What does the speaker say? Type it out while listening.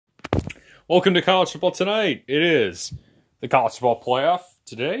Welcome to College Football Tonight. It is the College Football Playoff.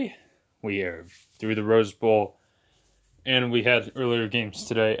 Today, we are through the Rose Bowl, and we had earlier games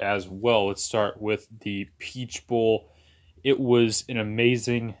today as well. Let's start with the Peach Bowl. It was an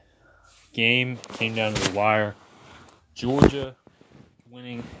amazing game. Came down to the wire. Georgia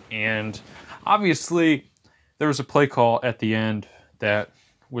winning, and obviously there was a play call at the end that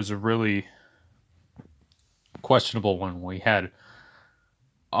was a really questionable one. We had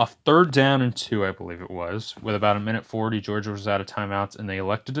a 3rd down and 2, I believe it was, with about 1:40. Georgia was out of timeouts, and they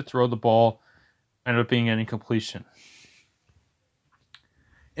elected to throw the ball. Ended up being an incompletion.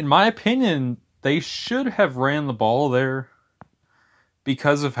 In my opinion, they should have ran the ball there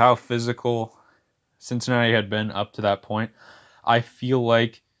because of how physical Cincinnati had been up to that point. I feel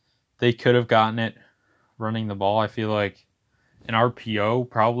like they could have gotten it running the ball. I feel like an RPO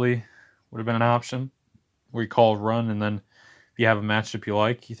probably would have been an option where you call a run, and then if you have a matchup you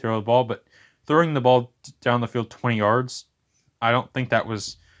like, you throw the ball. But throwing the ball down the field 20 yards, I don't think that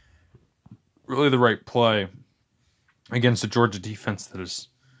was really the right play against a Georgia defense that is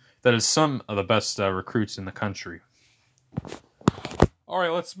some of the best recruits in the country. All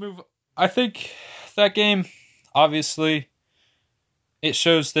right, let's move. I think that game, obviously, it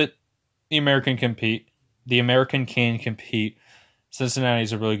shows that the American can compete.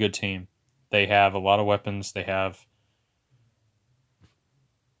 Cincinnati's a really good team. They have a lot of weapons.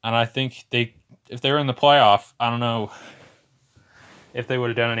 And I think if they were in the playoff, I don't know if they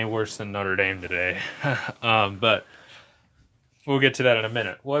would have done any worse than Notre Dame today. But we'll get to that in a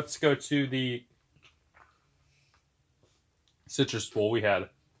minute. Let's go to the Citrus Bowl. We had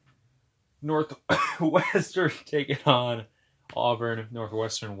Northwestern taking on Auburn.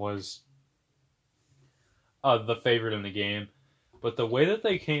 Northwestern was the favorite in the game, but the way that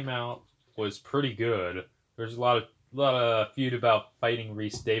they came out was pretty good. There's a lot of feud about fighting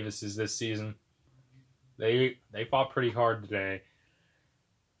Reese Davises this season. They fought pretty hard today.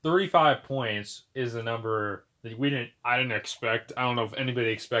 35 points is the number that I didn't expect. I don't know if anybody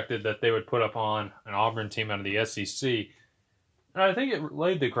expected that they would put up on an Auburn team out of the SEC. And I think it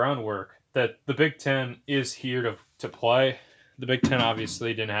laid the groundwork that the Big Ten is here to play. The Big Ten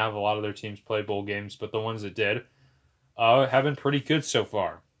obviously didn't have a lot of their teams play bowl games, but the ones that did have been pretty good so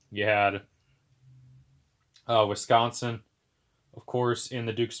far. You had Wisconsin, of course, in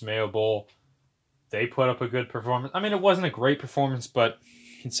the Duke's Mayo Bowl. They put up a good performance. I mean, it wasn't a great performance, but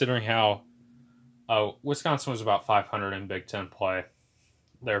considering how Wisconsin was about 500 in Big Ten play,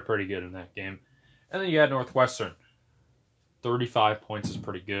 they were pretty good in that game. And then you had Northwestern. 35 points is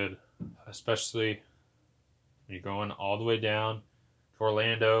pretty good, especially when you're going all the way down to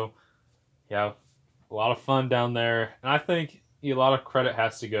Orlando. You have a lot of fun down there. And I think a lot of credit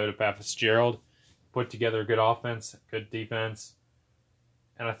has to go to Pat Fitzgerald. Put together a good offense, good defense.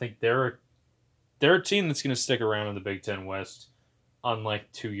 And I think they're a team that's going to stick around in the Big Ten West, unlike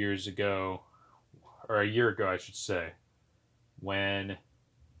 2 years ago, or a year ago, I should say, when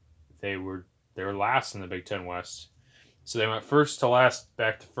they were last in the Big Ten West. So they went first to last,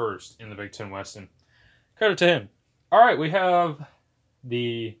 back to first in the Big Ten West, and credit to him. All right, we have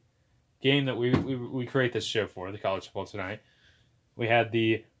the game that we create this show for, the College Football Tonight. We had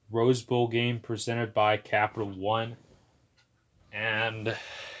the Rose Bowl game presented by Capital One, and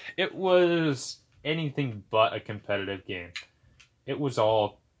it was anything but a competitive game. It was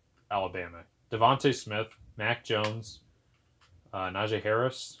all Alabama. Devontae Smith, Mac Jones, Najee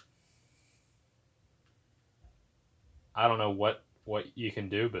Harris. I don't know what you can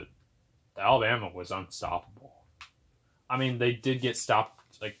do, but Alabama was unstoppable. I mean, they did get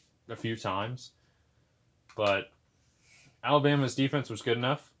stopped like a few times, but Alabama's defense was good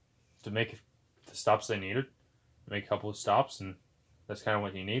enough to make the stops they needed, make a couple of stops, and that's kind of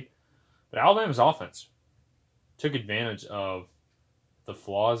what you need. But Alabama's offense took advantage of the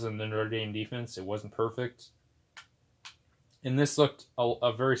flaws in the Notre Dame defense. It wasn't perfect. And this looked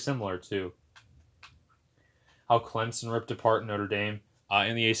very similar to how Clemson ripped apart Notre Dame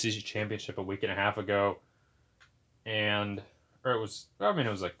in the ACC Championship a week and a half ago. It was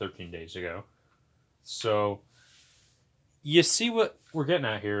like 13 days ago. So you see what we're getting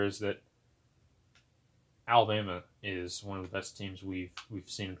at here is that Alabama is one of the best teams we've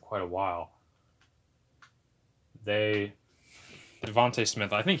seen in quite a while. Devontae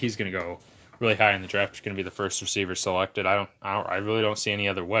Smith, I think he's going to go really high in the draft. He's going to be the first receiver selected. I really don't see any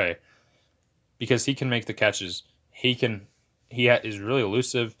other way because he can make the catches. He is really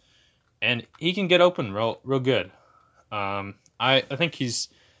elusive, and he can get open real good. I think he's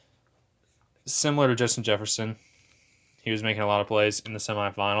similar to Justin Jefferson. He was making a lot of plays in the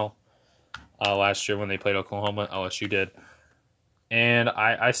semifinal last year when they played Oklahoma. LSU did. And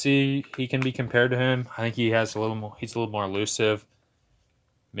I see he can be compared to him. I think he has a little more. He's a little more elusive.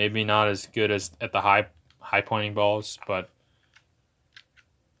 Maybe not as good as at the high pointing balls, but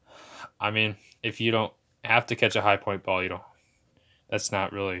I mean, if you don't have to catch a high point ball, you don't. That's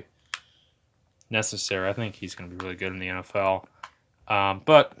not really necessary. I think he's going to be really good in the NFL.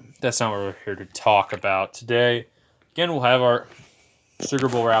 But that's not what we're here to talk about today. Again, we'll have our Sugar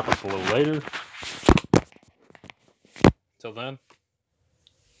Bowl wrap up a little later. Till then,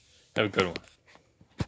 have a good one.